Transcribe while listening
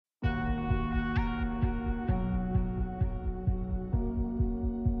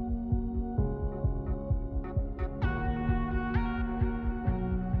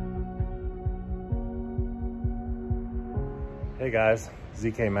Hey guys,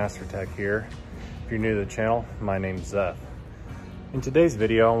 ZK MasterTech here. If you're new to the channel, my name's Zeth. In today's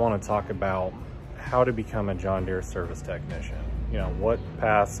video, I want to talk about how to become a John Deere service technician. You know, what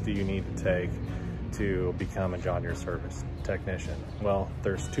paths do you need to take to become a John Deere service technician? Well,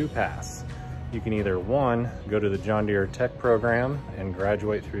 there's two paths. You can either, one, go to the John Deere Tech program and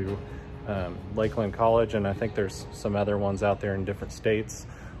graduate through Lakeland College, and I think there's some other ones out there in different states.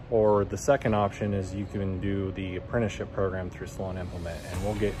 Or the second option is you can do the apprenticeship program through Salon Implement, and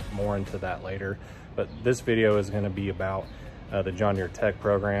we'll get more into that later. But this video is going to be about the John Deere Tech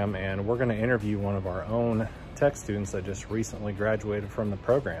program, and we're going to interview one of our own tech students that just recently graduated from the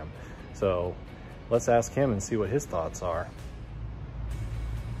program. So let's ask him and see what his thoughts are.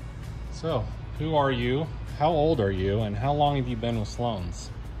 So, who are you? How old are you? And how long have you been with Sloan's?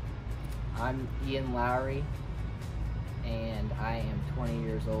 I'm Ian Lowry, and I am 20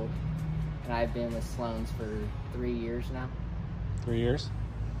 years old, and I've been with Sloan's for 3 years now. 3 years?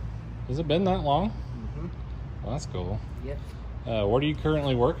 Has it been that long? Mm-hmm. Well, that's cool. Yep. What are you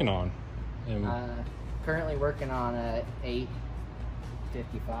currently working on? Currently working on a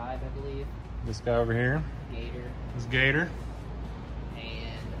 855, I believe. This guy over here? Gator. This Gator?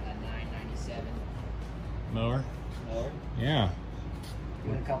 And a 997 Mower? mower. Yeah.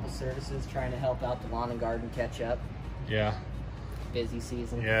 Doing a couple services, trying to help out the lawn and garden catch up. Yeah. Busy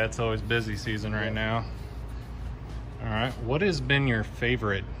season. Yeah, it's always busy season right now. All right, what has been your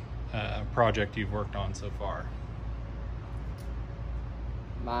favorite project you've worked on so far?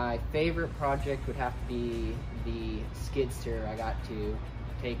 My favorite project would have to be the skid steer. I got to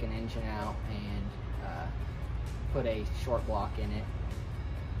take an engine out and put a short block in it.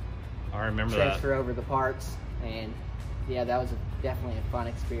 I remember that. Transfer over the parts, and yeah, that was definitely a fun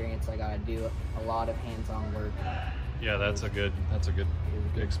experience. I got to do a lot of hands-on work. Yeah, that's a good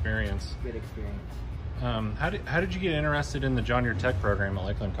experience. Good experience. How did you get interested in the John Deere Tech program at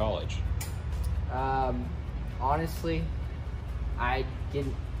Lakeland College? Honestly, I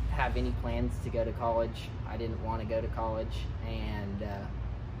didn't have any plans to go to college. I didn't want to go to college, and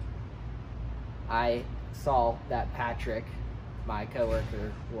I saw that Patrick, my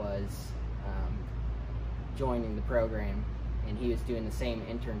coworker, was joining the program, and he was doing the same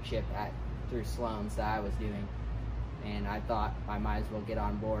internship through Sloan's that I was doing, and I thought I might as well get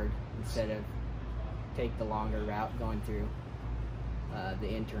on board instead of take the longer route going through the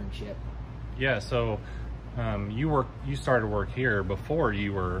internship. Yeah, so you started work here before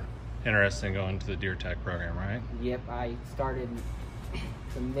you were interested in going to the Deere Tech program, right? Yep, I started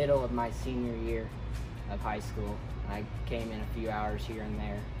the middle of my senior year of high school. I came in a few hours here and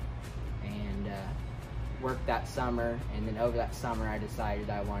there and worked that summer, and then over that summer I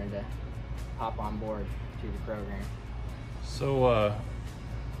decided I wanted to hop on board to the program. So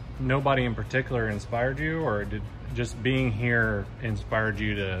nobody in particular inspired you, or did just being here inspired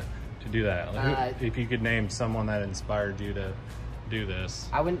you to do that? Like, if you could name someone that inspired you to do this.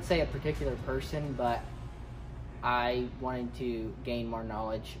 I wouldn't say a particular person, but I wanted to gain more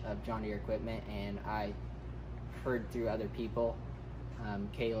knowledge of John Deere equipment, and I heard through other people,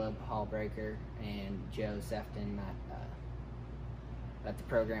 Caleb Hallbreaker and Joe Sefton, that the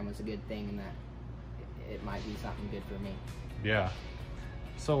program was a good thing and that it might be something good for me. Yeah.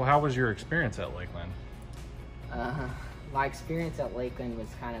 So how was your experience at Lakeland? My experience at Lakeland was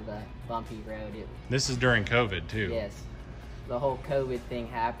kind of a bumpy road. This is during COVID too. Yes. The whole COVID thing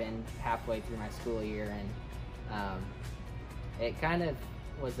happened halfway through my school year, and it kind of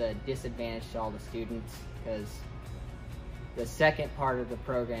was a disadvantage to all the students, because the second part of the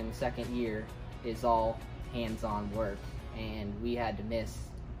program, the second year, is all hands-on work, and we had to miss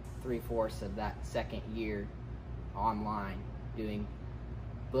 3/4 of that second year online doing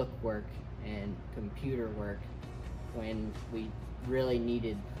book work and computer work when we really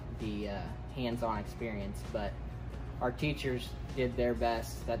needed the hands-on experience. But our teachers did their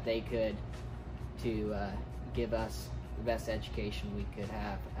best that they could to give us the best education we could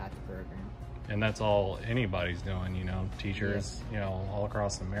have at the program. And that's all anybody's doing, you know, teachers, you know, all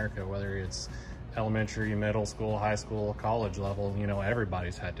across America, whether it's elementary, middle school, high school, college level, you know,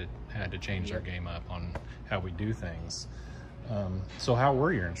 everybody's had to change their game up on how we do things. So how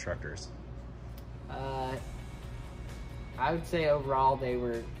were your instructors? I would say overall they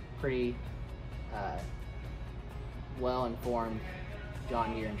were pretty well-informed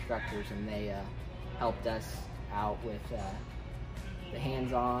John Deere instructors, and they helped us out with the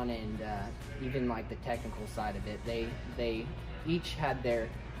hands-on and even like the technical side of it. They each had their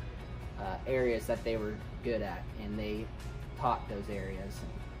areas that they were good at, and they taught those areas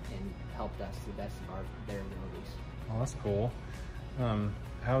and helped us to the best of their abilities. Oh, that's cool.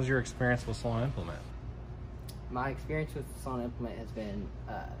 How's your experience with Salon Implement? My experience with Salon Implement has been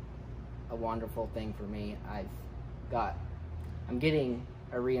a wonderful thing for me. I'm getting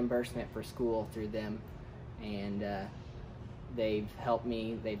a reimbursement for school through them, and they've helped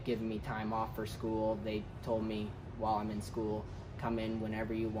me. They've given me time off for school. They told me while I'm in school, come in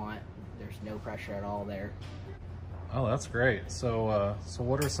whenever you want. There's no pressure at all there. Oh, that's great. So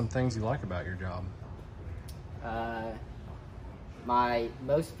what are some things you like about your job? My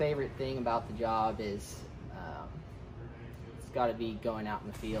most favorite thing about the job is it's got to be going out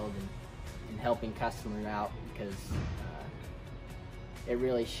in the field and helping customers out, because it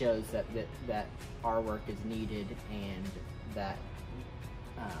really shows that our work is needed, and that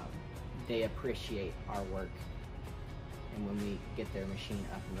they appreciate our work, and when we get their machine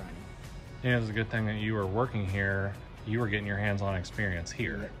up and running. Yeah, it's a good thing that you were working here. You were getting your hands-on experience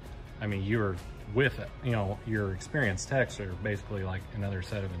here. Yep. I mean, you were with, your experienced techs are basically like another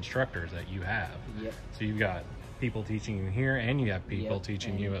set of instructors that you have. Yep. So you've got people teaching you here, and you have people Yep.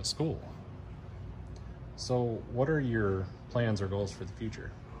 teaching you at school. So what are your plans or goals for the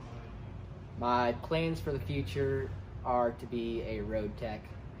future? My plans for the future are to be a road tech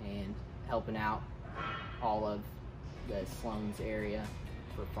and helping out all of the Sloan's area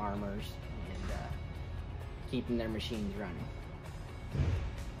for farmers, and keeping their machines running.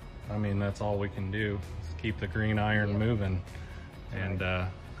 I mean, that's all we can do, is keep the green iron Yep. moving. And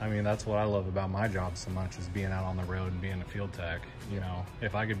I mean, that's what I love about my job so much, is being out on the road and being a field tech. You know,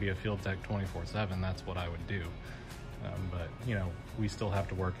 if I could be a field tech 24/7, that's what I would do. But we still have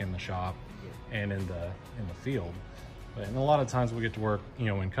to work in the shop and in the field. And a lot of times we get to work,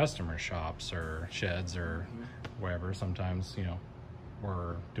 in customer shops or sheds or wherever. Sometimes,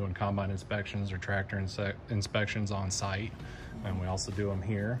 we're doing combine inspections or tractor inspections on site, and we also do them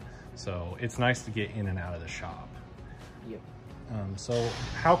here. So it's nice to get in and out of the shop. Yep. So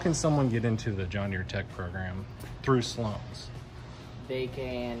how can someone get into the John Deere Tech program through Sloan's? They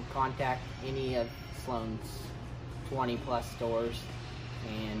can contact any of Sloan's 20+ stores,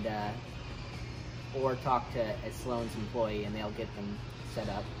 and or talk to a Sloan's employee, and they'll get them set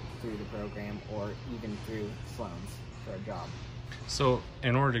up through the program, or even through Sloan's for a job. So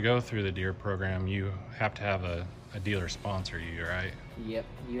in order to go through the Deere program, you have to have a dealer sponsor you, right? Yep,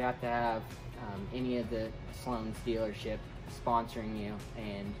 you have to have any of the Sloan's dealership sponsoring you,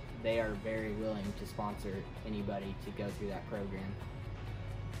 and they are very willing to sponsor anybody to go through that program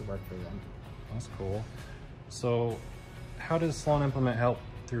to work for them. That's cool. So how does Salon Implement help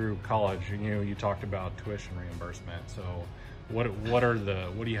through college? You talked about tuition reimbursement. So what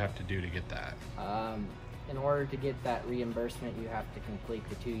do you have to do to get that? In order to get that reimbursement, you have to complete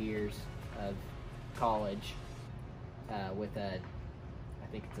the 2 years of college with I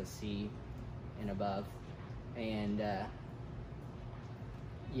think it's a C and above. And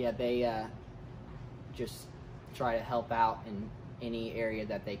they just try to help out in any area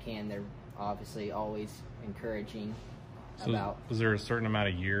that they can. They're obviously always encouraging. So is there a certain amount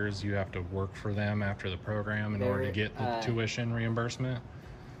of years you have to work for them after the program in order to get the tuition reimbursement?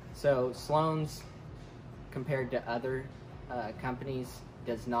 So Sloan's, compared to other companies,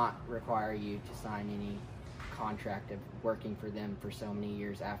 does not require you to sign any contract of working for them for so many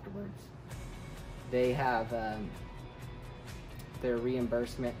years afterwards. They have their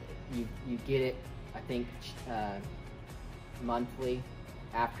reimbursement. You get it, I think, monthly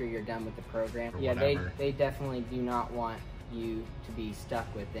after you're done with the program. Yeah, they definitely do not want you to be stuck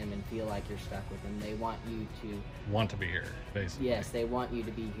with them and feel like you're stuck with them. They want you to be here, basically. Yes, they want you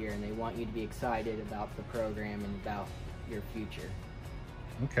to be here, and they want you to be excited about the program and about your future.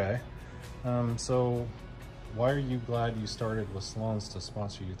 Okay. So why are you glad you started with Sloan's to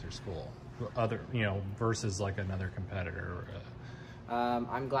sponsor you through school? Versus like another competitor?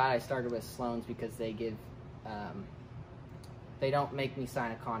 I'm glad I started with Sloan's because they give, they don't make me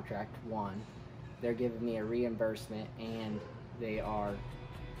sign a contract, one. They're giving me a reimbursement, and they are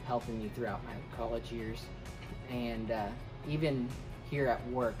helping me throughout my college years. And even here at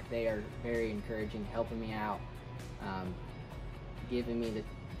work, they are very encouraging, helping me out, giving me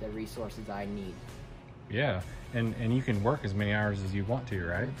the resources I need. Yeah, and you can work as many hours as you want to,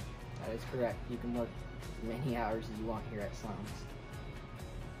 right? That is correct. You can work as many hours as you want here at Sloan's.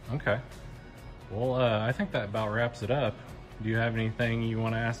 Okay. Well, I think that about wraps it up. Do you have anything you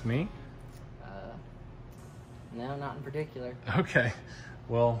want to ask me? No, not in particular. Okay.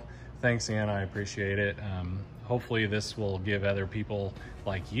 Well, thanks, Ian. I appreciate it. Hopefully this will give other people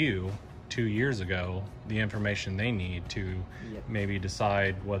like you 2 years ago the information they need to maybe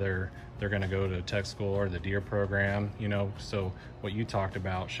decide whether they're going to go to tech school or the Deere program. So what you talked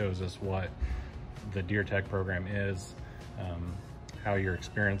about shows us what the Deere Tech program is, how your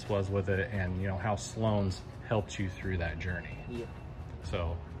experience was with it, and how Sloan's helped you through that journey. Yeah.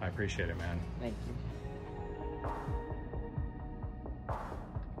 So I appreciate it, man. Thank you.